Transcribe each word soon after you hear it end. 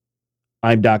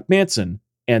I'm Doc Manson,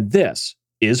 and this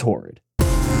is Horrid.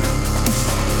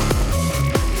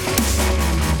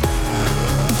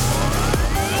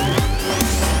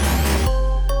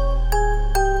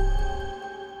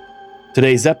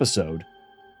 Today's episode,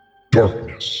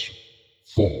 Darkness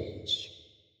Falls.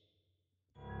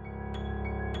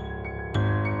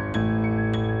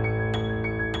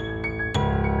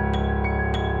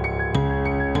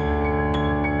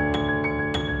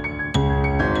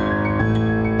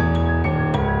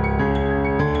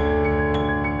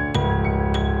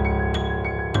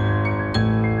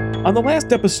 On the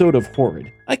last episode of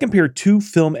Horrid, I compared two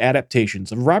film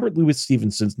adaptations of Robert Louis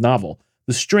Stevenson's novel,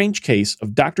 The Strange Case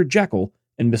of Dr. Jekyll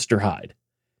and Mr. Hyde.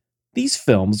 These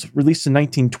films, released in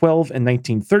 1912 and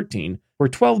 1913, were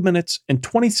 12 minutes and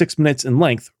 26 minutes in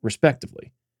length,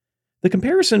 respectively. The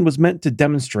comparison was meant to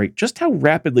demonstrate just how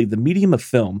rapidly the medium of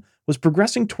film was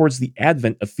progressing towards the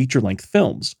advent of feature-length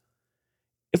films.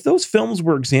 If those films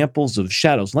were examples of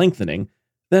shadows lengthening,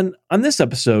 then on this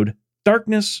episode,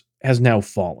 darkness has now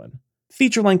fallen.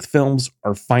 Feature-length films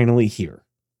are finally here.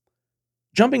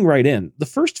 Jumping right in, the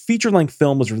first feature-length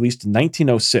film was released in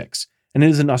 1906, and it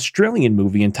is an Australian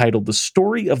movie entitled The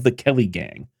Story of the Kelly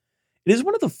Gang. It is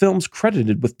one of the films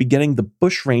credited with beginning the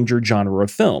bushranger genre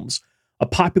of films, a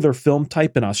popular film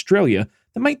type in Australia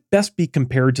that might best be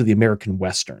compared to the American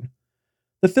Western.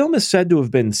 The film is said to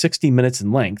have been 60 minutes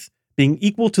in length, being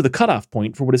equal to the cutoff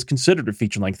point for what is considered a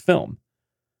feature-length film.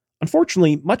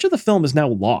 Unfortunately, much of the film is now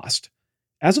lost.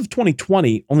 As of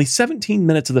 2020, only 17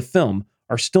 minutes of the film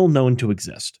are still known to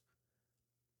exist.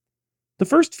 The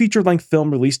first feature-length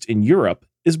film released in Europe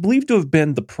is believed to have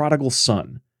been The Prodigal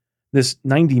Son. This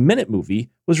 90-minute movie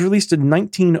was released in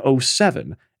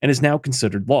 1907 and is now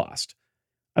considered lost.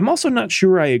 I'm also not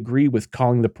sure I agree with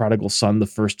calling The Prodigal Son the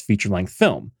first feature-length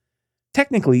film.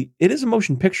 Technically, it is a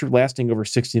motion picture lasting over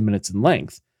 60 minutes in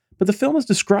length, but the film is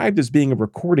described as being a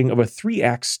recording of a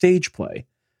 3-act stage play,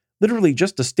 literally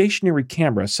just a stationary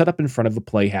camera set up in front of a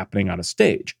play happening on a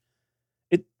stage.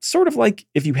 It's sort of like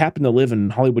if you happen to live in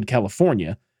Hollywood,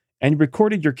 California, and you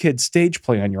recorded your kid's stage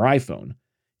play on your iPhone.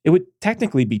 It would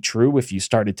technically be true if you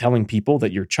started telling people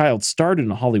that your child starred in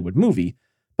a Hollywood movie,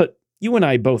 but you and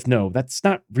I both know that's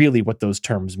not really what those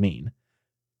terms mean.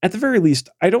 At the very least,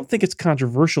 I don't think it's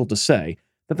controversial to say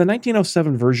that the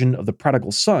 1907 version of The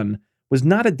Prodigal Son was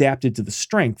not adapted to the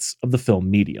strengths of the film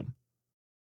medium.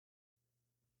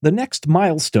 The next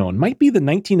milestone might be the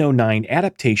 1909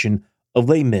 adaptation of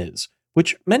Les Mis,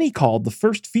 which many called the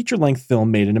first feature-length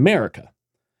film made in America.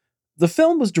 The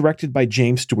film was directed by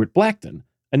James Stewart Blackton,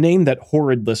 a name that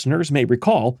Horrid listeners may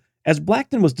recall, as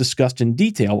Blackton was discussed in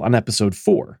detail on episode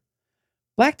 4.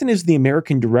 Blackton is the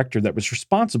American director that was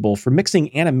responsible for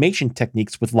mixing animation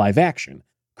techniques with live action,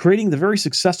 creating the very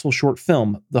successful short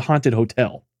film The Haunted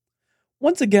Hotel.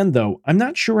 Once again, though, I'm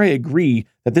not sure I agree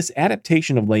that this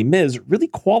adaptation of Les Mis really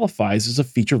qualifies as a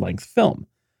feature-length film.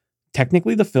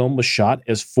 Technically, the film was shot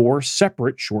as 4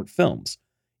 separate short films,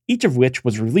 each of which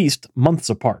was released months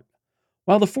apart.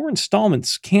 While the 4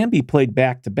 installments can be played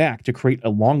back-to-back to create a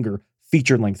longer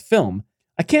feature-length film,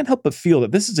 I can't help but feel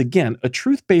that this is again a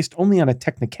truth based only on a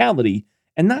technicality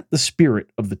and not the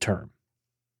spirit of the term.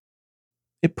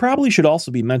 It probably should also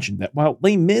be mentioned that while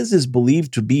Les Mis is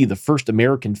believed to be the first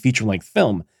American feature-length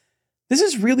film, this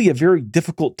is really a very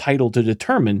difficult title to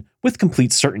determine with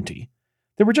complete certainty.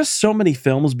 There were just so many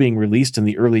films being released in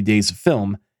the early days of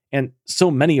film, and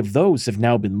so many of those have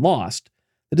now been lost,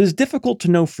 that it is difficult to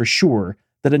know for sure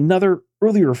that another,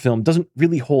 earlier film doesn't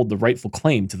really hold the rightful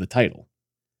claim to the title.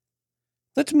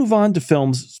 Let's move on to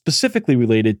films specifically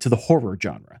related to the horror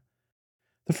genre.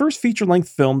 The first feature-length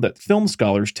film that film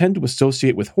scholars tend to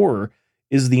associate with horror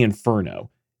is The Inferno,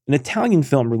 an Italian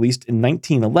film released in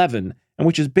 1911 and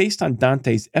which is based on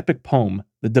Dante's epic poem,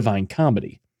 The Divine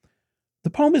Comedy.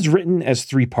 The poem is written as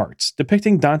 3 parts,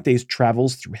 depicting Dante's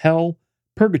travels through hell,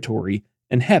 purgatory,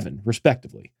 and heaven,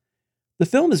 respectively. The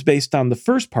film is based on the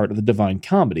first part of the Divine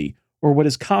Comedy, or what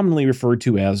is commonly referred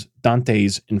to as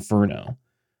Dante's Inferno.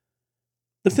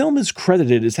 The film is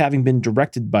credited as having been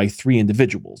directed by 3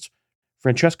 individuals: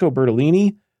 Francesco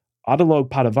Bertolini, Attilo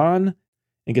Padovan,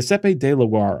 and Giuseppe De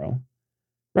Lauro.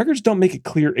 Records don't make it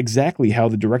clear exactly how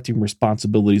the directing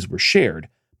responsibilities were shared,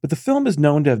 but the film is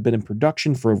known to have been in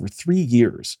production for over 3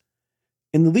 years.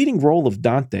 In the leading role of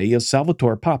Dante is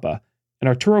Salvatore Papa, and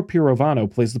Arturo Pirovano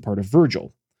plays the part of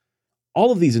Virgil.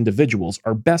 All of these individuals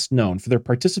are best known for their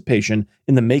participation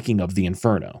in the making of The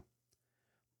Inferno.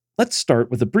 Let's start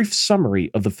with a brief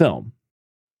summary of the film.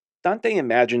 Dante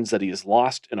imagines that he is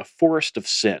lost in a forest of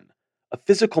sin, a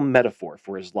physical metaphor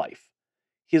for his life.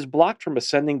 He is blocked from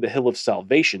ascending the Hill of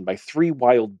Salvation by 3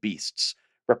 wild beasts,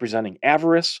 representing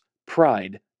avarice,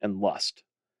 pride, and lust.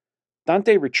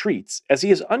 Dante retreats as he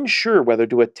is unsure whether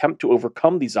to attempt to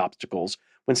overcome these obstacles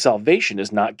when salvation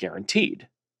is not guaranteed.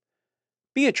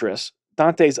 Beatrice,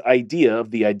 Dante's idea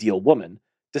of the ideal woman,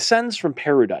 descends from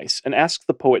paradise and asks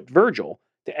the poet Virgil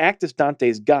to act as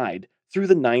Dante's guide through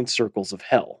the 9 circles of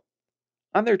hell.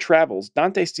 On their travels,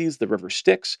 Dante sees the river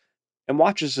Styx and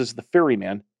watches as the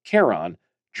ferryman, Charon,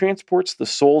 transports the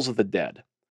souls of the dead.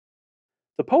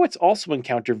 The poets also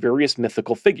encounter various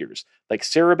mythical figures, like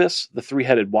Cerberus, the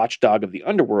 3-headed watchdog of the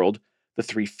underworld, the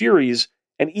 3 Furies,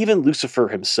 and even Lucifer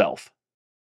himself.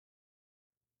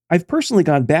 I've personally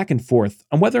gone back and forth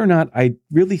on whether or not I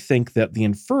really think that The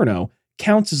Inferno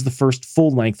counts as the first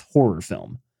full-length horror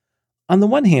film. On the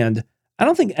one hand, I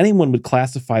don't think anyone would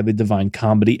classify The Divine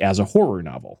Comedy as a horror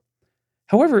novel.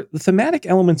 However, the thematic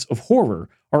elements of horror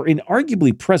are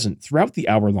inarguably present throughout the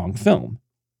hour-long film.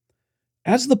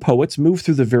 As the poets move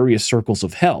through the various circles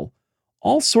of hell,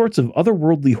 all sorts of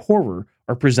otherworldly horror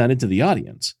are presented to the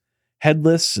audience.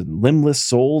 Headless and limbless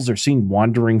souls are seen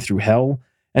wandering through hell,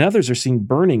 and others are seen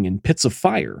burning in pits of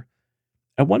fire.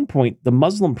 At one point, the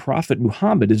Muslim prophet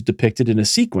Muhammad is depicted in a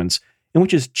sequence in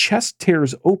which his chest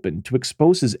tears open to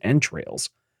expose his entrails.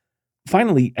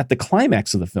 Finally, at the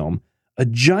climax of the film, a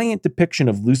giant depiction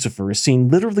of Lucifer is seen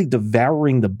literally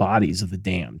devouring the bodies of the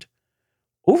damned.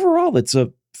 Overall, it's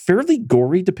a fairly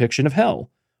gory depiction of hell,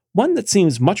 one that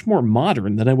seems much more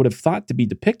modern than I would have thought to be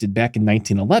depicted back in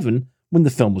 1911 when the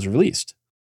film was released.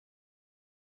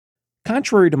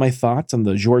 Contrary to my thoughts on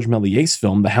the Georges Méliès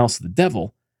film The House of the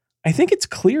Devil, I think it's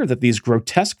clear that these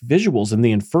grotesque visuals in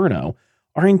The Inferno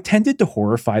are intended to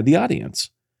horrify the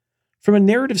audience. From a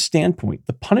narrative standpoint,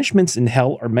 the punishments in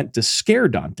hell are meant to scare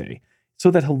Dante so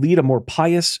that he'll lead a more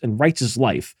pious and righteous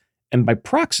life, and by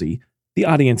proxy, the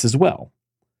audience as well.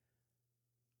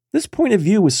 This point of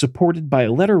view was supported by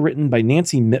a letter written by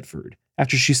Nancy Mitford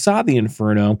after she saw The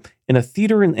Inferno in a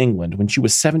theater in England when she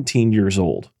was 17 years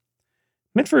old.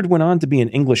 Mitford went on to be an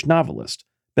English novelist,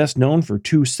 best known for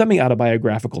 2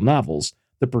 semi-autobiographical novels,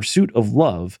 The Pursuit of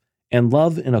Love and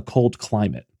Love in a Cold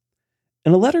Climate.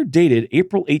 In a letter dated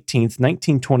April 18,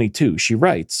 1922, she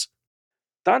writes,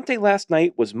 "Dante last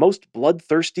night was most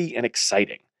bloodthirsty and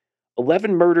exciting.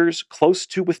 11 murders close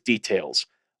to with details,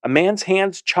 a man's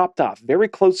hands chopped off very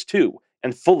close to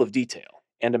and full of detail,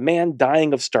 and a man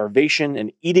dying of starvation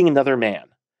and eating another man.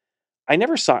 I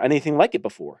never saw anything like it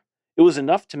before. It was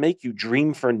enough to make you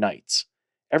dream for nights.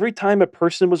 Every time a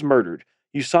person was murdered,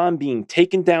 you saw him being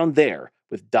taken down there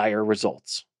with dire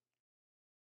results."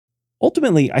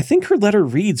 Ultimately, I think her letter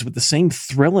reads with the same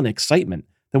thrill and excitement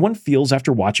that one feels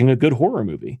after watching a good horror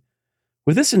movie.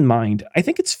 With this in mind, I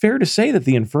think it's fair to say that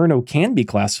The Inferno can be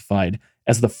classified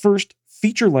as the first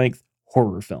feature-length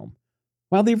horror film.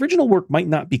 While the original work might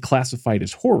not be classified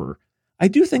as horror, I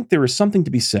do think there is something to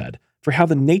be said for how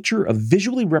the nature of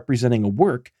visually representing a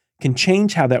work can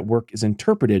change how that work is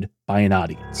interpreted by an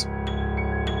audience.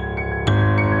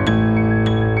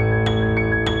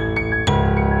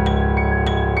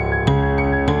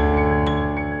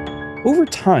 Over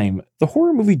time, the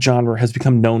horror movie genre has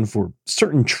become known for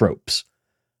certain tropes.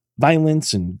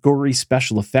 Violence and gory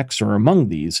special effects are among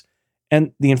these,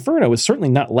 and The Inferno is certainly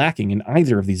not lacking in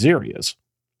either of these areas.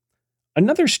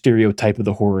 Another stereotype of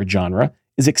the horror genre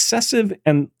is excessive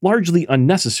and largely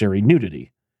unnecessary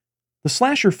nudity. The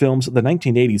slasher films of the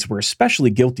 1980s were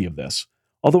especially guilty of this,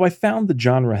 although I found the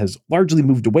genre has largely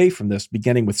moved away from this,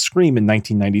 beginning with Scream in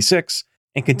 1996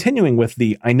 and continuing with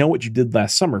the I Know What You Did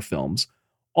Last Summer films,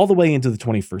 all the way into the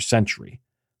 21st century.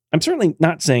 I'm certainly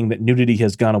not saying that nudity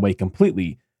has gone away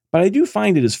completely, but I do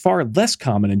find it is far less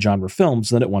common in genre films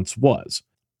than it once was.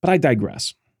 But I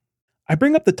digress. I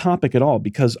bring up the topic at all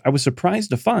because I was surprised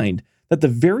to find that the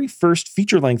very first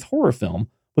feature-length horror film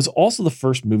was also the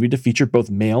first movie to feature both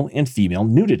male and female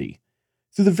nudity.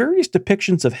 Through the various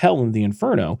depictions of hell in The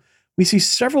Inferno, we see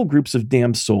several groups of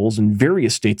damned souls in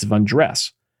various states of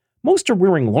undress. Most are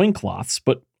wearing loincloths,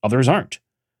 but others aren't.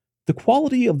 The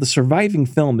quality of the surviving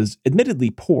film is admittedly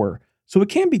poor, so it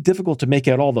can be difficult to make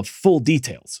out all the full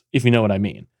details, if you know what I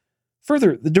mean.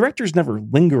 Further, the directors never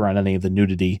linger on any of the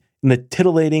nudity in the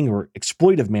titillating or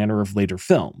exploitive manner of later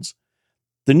films.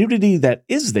 The nudity that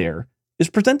is there is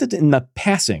presented in a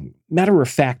passing,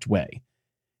 matter-of-fact way.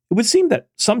 It would seem that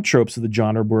some tropes of the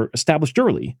genre were established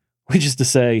early, which is to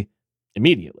say,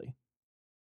 immediately.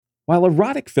 While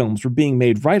erotic films were being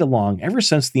made right along ever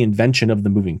since the invention of the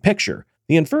moving picture,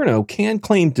 The Inferno can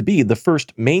claim to be the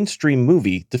first mainstream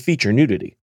movie to feature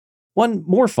nudity. One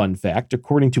more fun fact,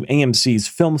 according to AMC's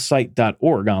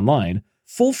filmsite.org online,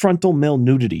 full frontal male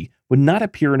nudity would not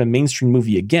appear in a mainstream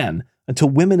movie again until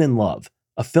Women in Love,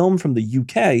 a film from the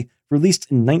UK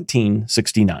released in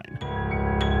 1969.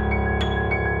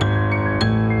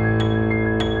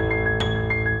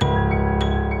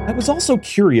 I was also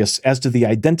curious as to the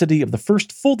identity of the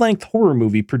first full-length horror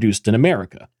movie produced in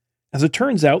America. As it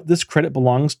turns out, this credit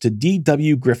belongs to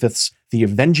D.W. Griffith's The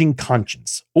Avenging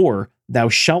Conscience, or Thou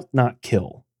Shalt Not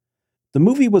Kill. The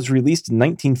movie was released in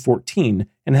 1914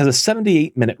 and has a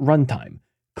 78-minute runtime,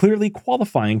 clearly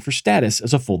qualifying for status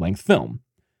as a full-length film.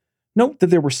 Note that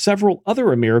there were several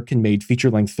other American-made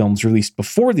feature-length films released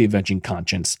before The Avenging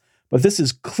Conscience, but this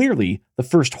is clearly the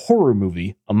first horror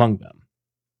movie among them.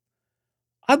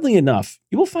 Oddly enough,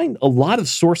 you will find a lot of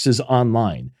sources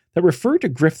online that refer to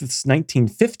Griffith's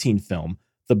 1915 film,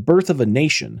 The Birth of a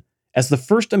Nation, as the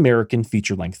first American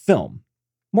feature-length film.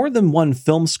 More than one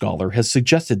film scholar has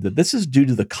suggested that this is due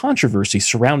to the controversy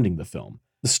surrounding the film,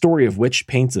 the story of which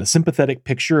paints a sympathetic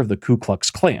picture of the Ku Klux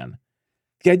Klan.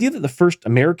 The idea that the first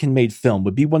American-made film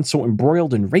would be one so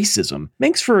embroiled in racism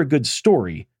makes for a good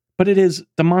story, but it is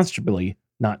demonstrably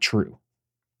not true.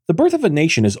 The Birth of a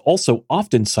Nation is also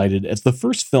often cited as the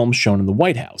first film shown in the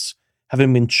White House,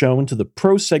 having been shown to the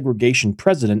pro-segregation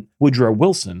president Woodrow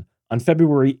Wilson on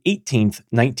February 18,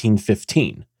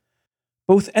 1915.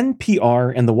 Both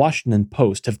NPR and the Washington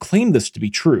Post have claimed this to be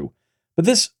true, but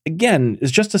this, again,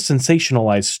 is just a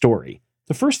sensationalized story.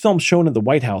 The first film shown at the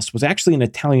White House was actually an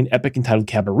Italian epic entitled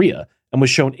Cabiria, and was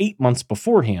shown 8 months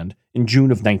beforehand in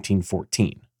June of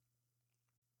 1914.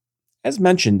 As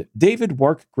mentioned, David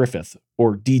Wark Griffith,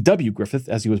 or D.W. Griffith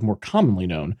as he was more commonly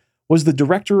known, was the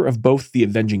director of both The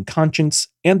Avenging Conscience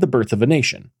and The Birth of a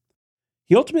Nation.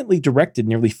 He ultimately directed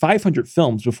nearly 500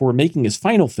 films before making his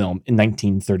final film in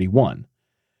 1931.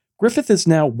 Griffith is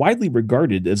now widely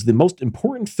regarded as the most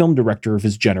important film director of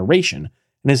his generation,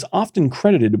 and is often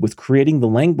credited with creating the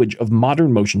language of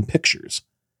modern motion pictures.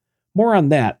 More on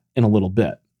that in a little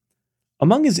bit.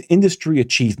 Among his industry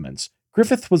achievements,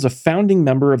 Griffith was a founding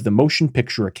member of the Motion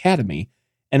Picture Academy,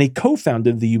 and he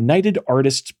co-founded the United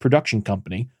Artists Production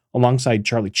Company alongside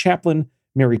Charlie Chaplin,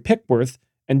 Mary Pickworth,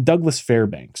 and Douglas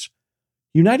Fairbanks.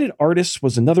 United Artists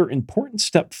was another important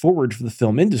step forward for the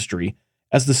film industry,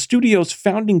 as the studio's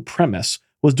founding premise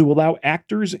was to allow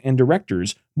actors and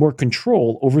directors more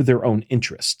control over their own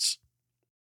interests.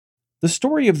 The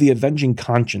story of The Avenging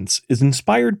Conscience is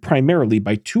inspired primarily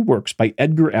by two works by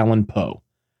Edgar Allan Poe.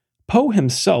 Poe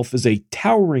himself is a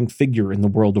towering figure in the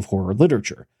world of horror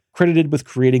literature, credited with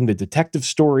creating the detective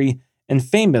story and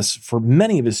famous for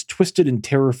many of his twisted and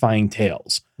terrifying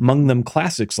tales, among them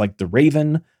classics like The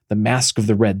Raven, The Mask of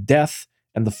the Red Death,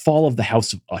 and The Fall of the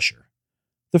House of Usher.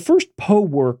 The first Poe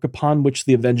work upon which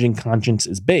The Avenging Conscience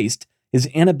is based is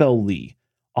Annabel Lee,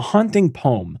 a haunting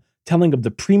poem telling of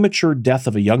the premature death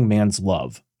of a young man's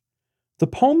love. The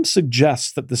poem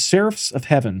suggests that the seraphs of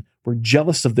heaven were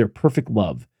jealous of their perfect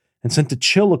love and sent a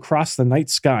chill across the night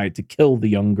sky to kill the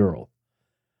young girl.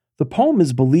 The poem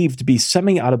is believed to be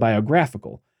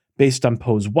semi-autobiographical, based on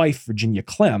Poe's wife, Virginia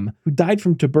Clem, who died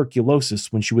from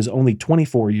tuberculosis when she was only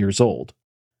 24 years old.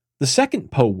 The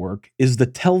second Poe work is The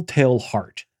Telltale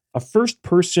Heart, a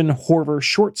first-person horror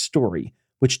short story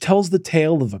which tells the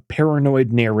tale of a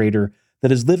paranoid narrator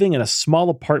that is living in a small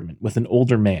apartment with an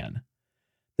older man.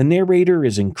 The narrator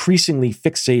is increasingly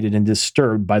fixated and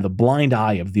disturbed by the blind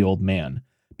eye of the old man,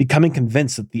 becoming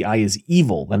convinced that the eye is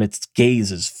evil and its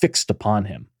gaze is fixed upon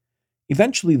him.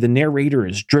 Eventually, the narrator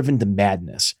is driven to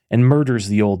madness and murders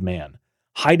the old man,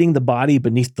 hiding the body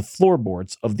beneath the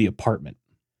floorboards of the apartment.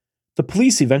 The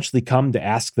police eventually come to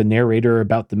ask the narrator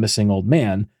about the missing old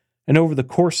man, and over the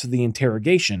course of the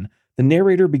interrogation, the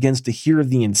narrator begins to hear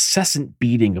the incessant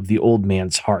beating of the old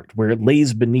man's heart where it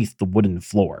lays beneath the wooden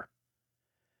floor.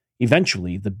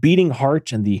 Eventually, the beating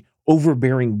heart and the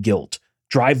overbearing guilt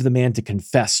drive the man to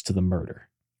confess to the murder.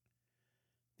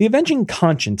 The Avenging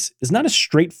Conscience is not a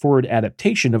straightforward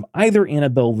adaptation of either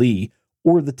Annabel Lee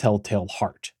or The Telltale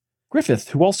Heart. Griffith,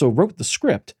 who also wrote the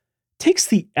script, takes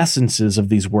the essences of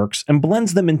these works and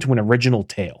blends them into an original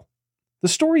tale. The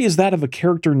story is that of a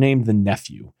character named the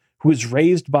Nephew, who is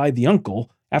raised by the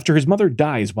uncle after his mother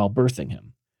dies while birthing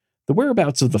him. The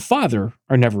whereabouts of the father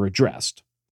are never addressed.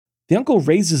 The uncle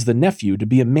raises the nephew to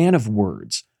be a man of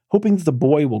words, hoping that the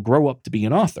boy will grow up to be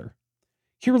an author.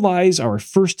 Here lies our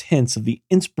first hints of the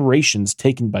inspirations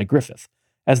taken by Griffith,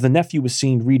 as the nephew was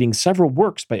seen reading several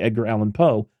works by Edgar Allan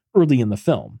Poe early in the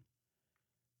film.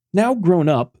 Now grown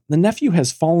up, the nephew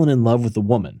has fallen in love with a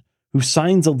woman, who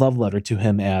signs a love letter to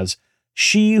him as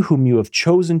 "She whom you have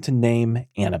chosen to name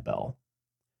Annabel."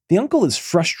 The uncle is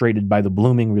frustrated by the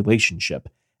blooming relationship,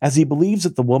 as he believes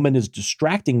that the woman is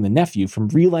distracting the nephew from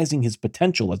realizing his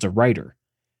potential as a writer.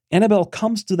 Annabel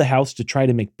comes to the house to try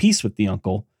to make peace with the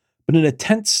uncle, but in a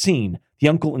tense scene, the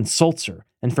uncle insults her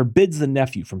and forbids the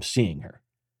nephew from seeing her.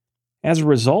 As a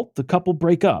result, the couple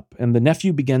break up, and the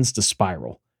nephew begins to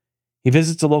spiral. He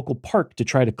visits a local park to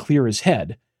try to clear his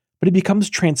head, but he becomes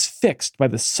transfixed by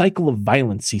the cycle of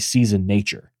violence he sees in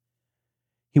nature.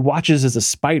 He watches as a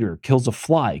spider kills a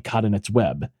fly caught in its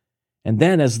web, and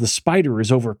then as the spider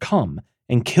is overcome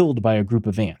and killed by a group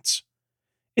of ants.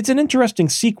 It's an interesting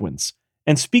sequence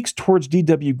and speaks towards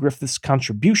D.W. Griffith's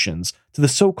contributions to the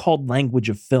so-called language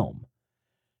of film.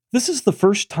 This is the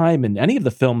first time in any of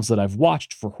the films that I've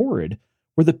watched for Horrid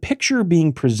where the picture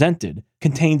being presented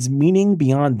contains meaning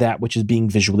beyond that which is being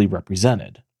visually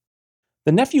represented.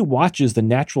 The nephew watches the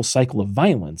natural cycle of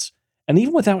violence, and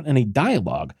even without any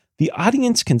dialogue, the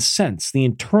audience can sense the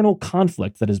internal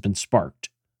conflict that has been sparked.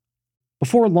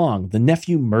 Before long, the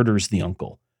nephew murders the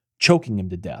uncle, choking him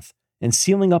to death and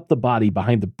sealing up the body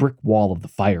behind the brick wall of the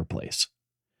fireplace.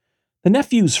 The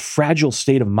nephew's fragile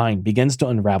state of mind begins to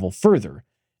unravel further,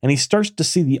 and he starts to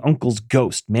see the uncle's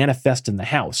ghost manifest in the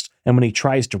house and when he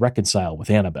tries to reconcile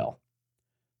with Annabelle.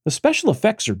 The special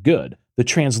effects are good, the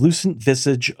translucent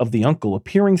visage of the uncle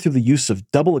appearing through the use of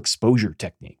double exposure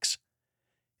techniques.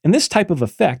 In this type of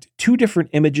effect, two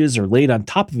different images are laid on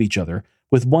top of each other,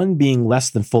 with one being less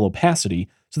than full opacity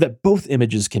so that both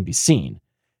images can be seen.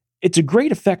 It's a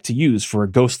great effect to use for a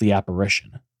ghostly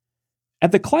apparition.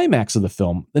 At the climax of the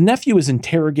film, the nephew is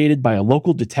interrogated by a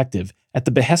local detective at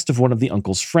the behest of one of the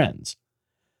uncle's friends.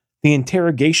 The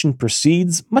interrogation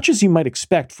proceeds much as you might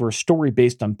expect for a story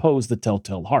based on Poe's The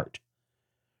Telltale Heart.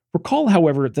 Recall,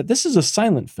 however, that this is a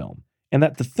silent film, and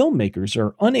that the filmmakers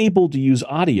are unable to use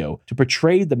audio to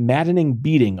portray the maddening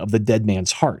beating of the dead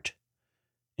man's heart.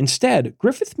 Instead,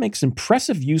 Griffith makes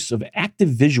impressive use of active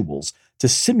visuals to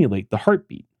simulate the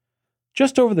heartbeat.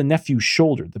 Just over the nephew's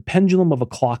shoulder, the pendulum of a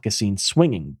clock is seen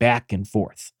swinging back and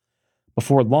forth.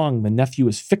 Before long, the nephew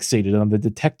is fixated on the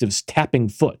detective's tapping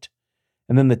foot,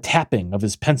 and then the tapping of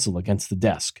his pencil against the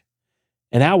desk.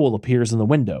 An owl appears in the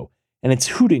window, and its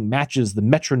hooting matches the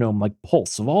metronome-like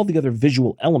pulse of all the other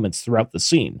visual elements throughout the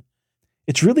scene.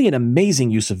 It's really an amazing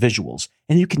use of visuals,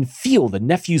 and you can feel the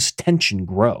nephew's tension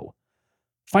grow.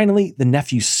 Finally, the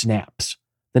nephew snaps.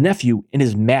 The nephew, in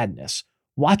his madness,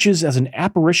 watches as an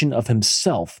apparition of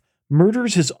himself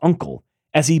murders his uncle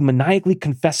as he maniacally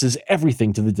confesses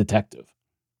everything to the detective.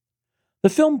 The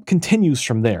film continues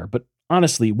from there, but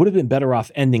honestly would have been better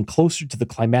off ending closer to the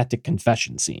climactic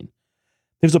confession scene.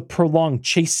 There's a prolonged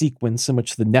chase sequence in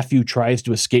which the nephew tries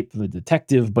to escape from the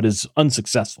detective but is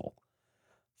unsuccessful.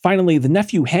 Finally, the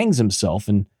nephew hangs himself,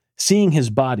 and seeing his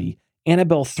body,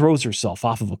 Annabelle throws herself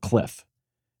off of a cliff.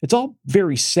 It's all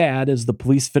very sad as the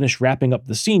police finish wrapping up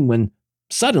the scene when,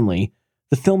 suddenly,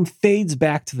 the film fades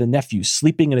back to the nephew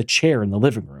sleeping in a chair in the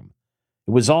living room.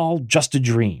 It was all just a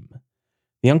dream.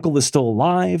 The uncle is still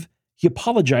alive, he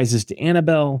apologizes to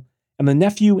Annabelle, and the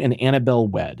nephew and Annabelle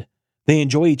wed. They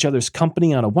enjoy each other's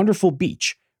company on a wonderful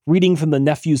beach, reading from the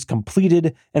nephew's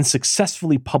completed and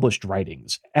successfully published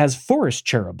writings, as forest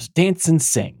cherubs dance and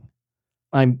sing.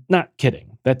 I'm not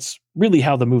kidding, that's really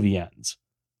how the movie ends.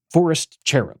 Forest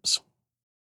cherubs.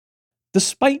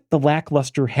 Despite the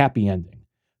lackluster happy ending,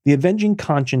 The Avenging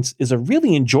Conscience is a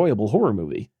really enjoyable horror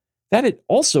movie. That it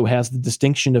also has the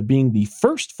distinction of being the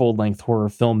first full-length horror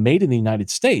film made in the United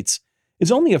States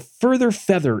is only a further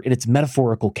feather in its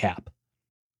metaphorical cap.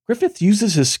 Griffith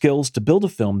uses his skills to build a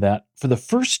film that, for the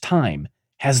first time,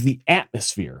 has the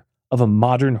atmosphere of a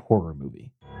modern horror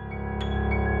movie.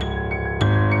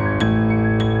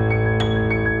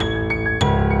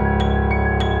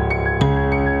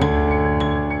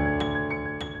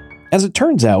 As it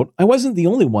turns out, I wasn't the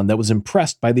only one that was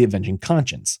impressed by The Avenging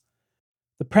Conscience.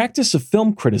 The practice of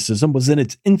film criticism was in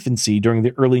its infancy during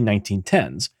the early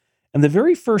 1910s, and the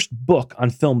very first book on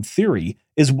film theory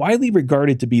is widely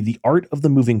regarded to be The Art of the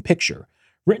Moving Picture,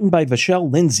 written by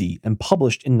Vachel Lindsay and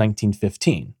published in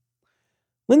 1915.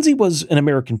 Lindsay was an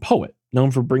American poet,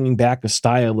 known for bringing back a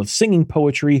style of singing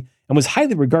poetry, and was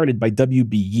highly regarded by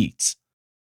W.B. Yeats.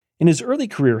 In his early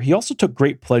career, he also took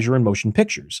great pleasure in motion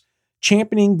pictures,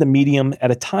 championing the medium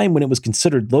at a time when it was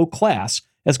considered low class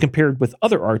as compared with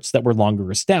other arts that were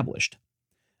longer established.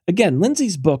 Again,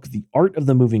 Lindsay's book, The Art of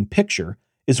the Moving Picture,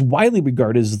 is widely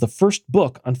regarded as the first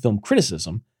book on film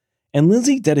criticism, and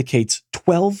Lindsay dedicates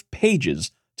 12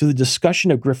 pages to the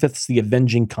discussion of Griffith's The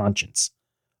Avenging Conscience.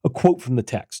 A quote from the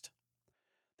text.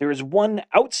 "There is one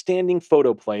outstanding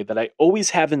photoplay that I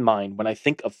always have in mind when I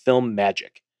think of film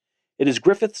magic. It is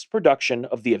Griffith's production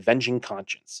of The Avenging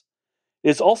Conscience. It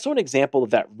is also an example of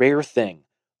that rare thing,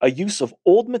 a use of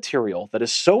old material that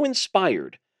is so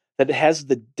inspired that it has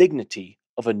the dignity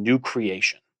of a new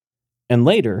creation." And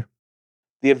later,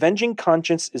 "The Avenging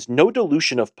Conscience is no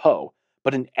dilution of Poe,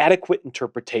 but an adequate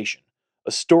interpretation,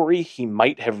 a story he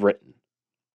might have written."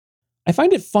 I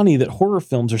find it funny that horror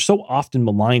films are so often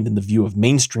maligned in the view of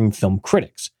mainstream film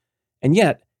critics, and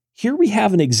yet, here we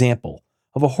have an example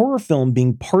of a horror film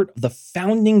being part of the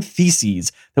founding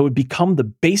theses that would become the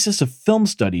basis of film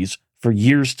studies for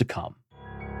years to come.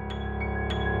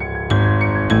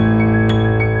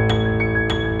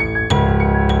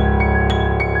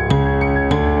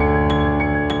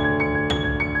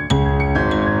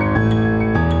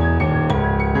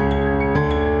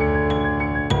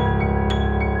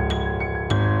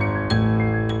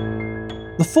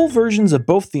 The full versions of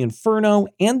both The Inferno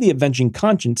and The Avenging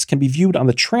Conscience can be viewed on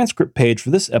the transcript page for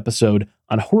this episode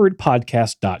on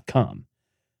horridpodcast.com.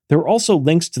 There are also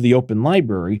links to the Open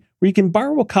Library where you can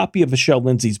borrow a copy of Michelle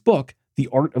Lindsay's book, The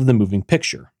Art of the Moving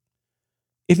Picture.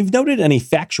 If you've noted any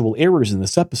factual errors in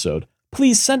this episode,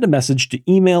 please send a message to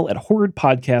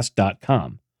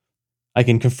email@horridpodcast.com. I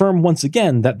can confirm once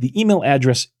again that the email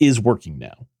address is working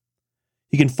now.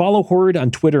 You can follow Horrid on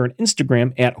Twitter and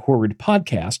Instagram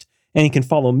 @horridpodcast, and you can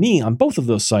follow me on both of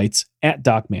those sites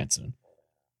 @DocManson.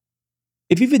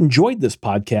 If you've enjoyed this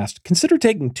podcast, consider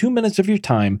taking 2 minutes of your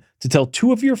time to tell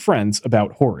 2 of your friends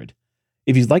about Horrid.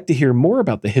 If you'd like to hear more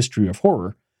about the history of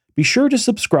horror, be sure to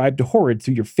subscribe to Horrid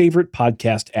through your favorite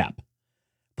podcast app.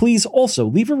 Please also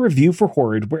leave a review for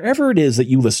Horrid wherever it is that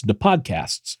you listen to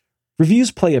podcasts.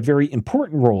 Reviews play a very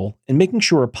important role in making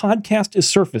sure a podcast is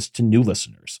surfaced to new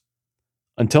listeners.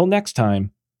 Until next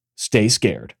time, stay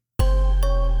scared.